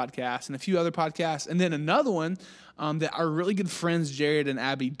and Pete podcast and a few other podcasts, and then another one that our really good friends Jared and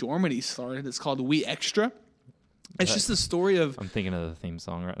Abby Dormady started. It's called We Extra. It's just the story of... I'm thinking of the theme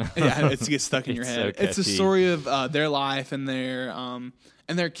song right now. Yeah, it gets stuck in your It's head. so It's the catchy. story of their life and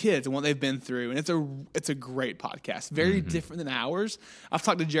their kids and what they've been through, and it's a great podcast. Very different than ours. I've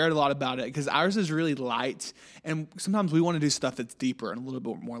talked to Jared a lot about it because ours is really light, and sometimes we want to do stuff that's deeper and a little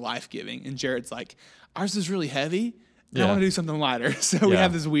bit more life giving. And Jared's like, ours is really heavy, and I Yeah. want to do something lighter. So we Yeah.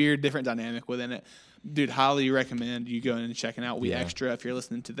 have this weird different dynamic within it. dude, highly recommend you going and checking out We Extra if you're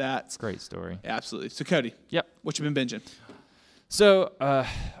listening to that. It's a great story. Absolutely. So, Cody. Yep. What you been binging? So,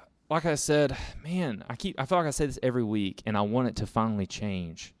 like I said, man, I feel like I say this every week, and I want it to finally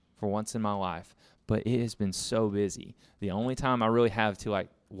change for once in my life. But it has been so busy. The only time I really have to like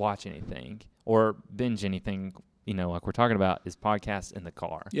watch anything or binge anything, like we're talking about, is podcasts in the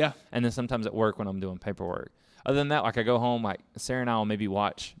car. Yeah. And then sometimes at work when I'm doing paperwork. Other than that, like I go home, like Sarah and I will maybe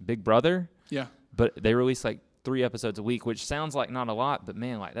watch Big Brother. Yeah. But they release like 3 episodes a week, which sounds like not a lot, but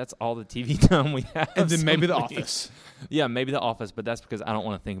man, like that's all the TV time we have. And then maybe The Office. Yeah, maybe The Office, but that's because I don't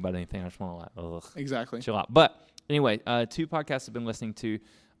want to think about anything. I just want to like, exactly, chill out. But anyway, 2 podcasts I've been listening to.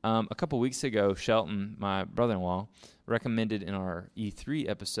 A couple weeks ago, Shelton, my brother-in-law, recommended in our E3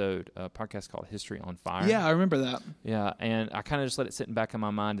 episode a podcast called History on Fire. Yeah, I remember that. Yeah, and I kind of just let it sit in the back of my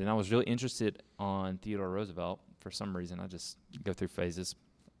mind, and I was really interested on Theodore Roosevelt for some reason. I just go through phases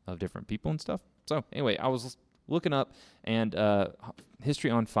of different people and stuff. So anyway, I was looking up, and History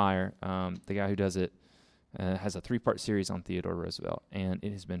on Fire, the guy who does it, has a 3-part series on Theodore Roosevelt, and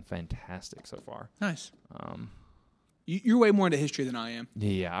it has been fantastic so far. Nice. You're way more into history than I am.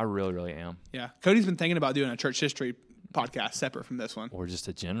 Yeah, I really, really am. Yeah. Cody's been thinking about doing a church history podcast separate from this one. Or just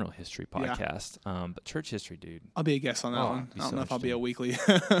a general history podcast. Yeah. But church history, dude. I'll be a guest on that one. I don't know if I'll be a weekly.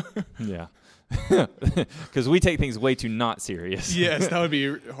 Yeah. Because we take things way too not serious. Yes, that would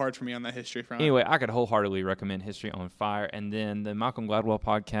be hard for me on that history front. Anyway, I could wholeheartily recommend History on Fire. And then the Malcolm Gladwell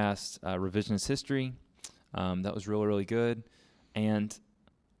podcast, Revisionist History. That was really, really good. And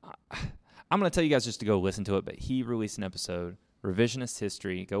I'm going to tell you guys just to go listen to it, but he released an episode, Revisionist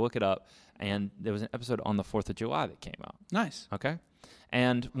History. Go look it up. And there was an episode on the 4th of July that came out. Nice. Okay?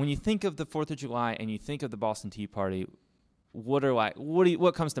 And when you think of the 4th of July and you think of the Boston Tea Party, what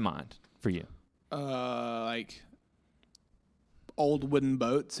comes to mind for you? Like old wooden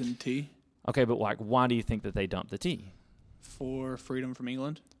boats and tea. Okay, but why do you think that they dumped the tea? For freedom from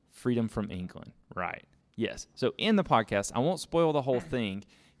England. Freedom from England, right. Yes. So in the podcast, I won't spoil the whole thing.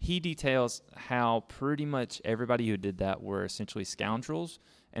 He details how pretty much everybody who did that were essentially scoundrels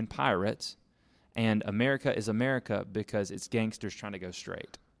and pirates, and America is America because it's gangsters trying to go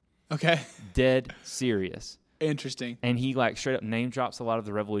straight. Okay. Dead serious. Interesting. And he straight up name drops a lot of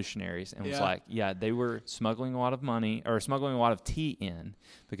the revolutionaries and was like, yeah, they were smuggling a lot of money or smuggling a lot of tea in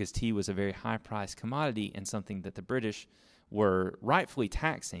because tea was a very high-priced commodity and something that the British were rightfully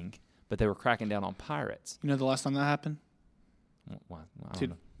taxing, but they were cracking down on pirates. You know the last time that happened? Well,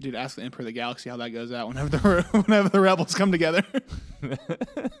 Dude, ask the Emperor of the Galaxy how that goes out whenever the rebels come together.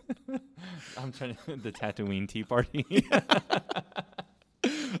 I'm trying to the Tatooine Tea Party.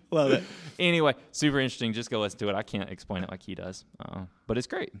 Love it. Anyway, super interesting. Just go listen to it. I can't explain it like he does, but it's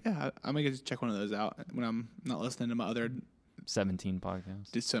great. Yeah, I may get to check one of those out when I'm not listening to my other 17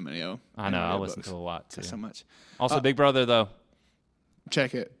 podcasts. Did so many. I know. I listen to a lot too. So much. Also, Big Brother though.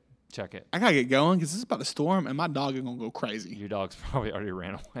 Check it. I gotta get going because this is about to storm and my dog is gonna go crazy. Your dog's probably already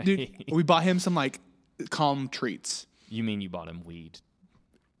ran away. Dude, we bought him some calm treats. You mean you bought him weed?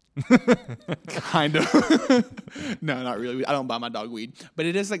 Kind of. No, not really. I don't buy my dog weed, but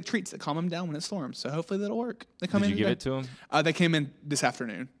it is treats that calm him down when it storms. So hopefully that'll work. They come Did in. You give it to him? They came in this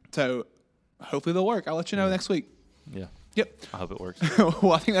afternoon, so hopefully they'll work. I'll let you know next week. Yeah. Yep. I hope it works.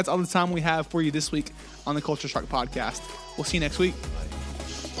 Well, I think that's all the time we have for you this week on the Culture Shock Podcast. We'll see you next week.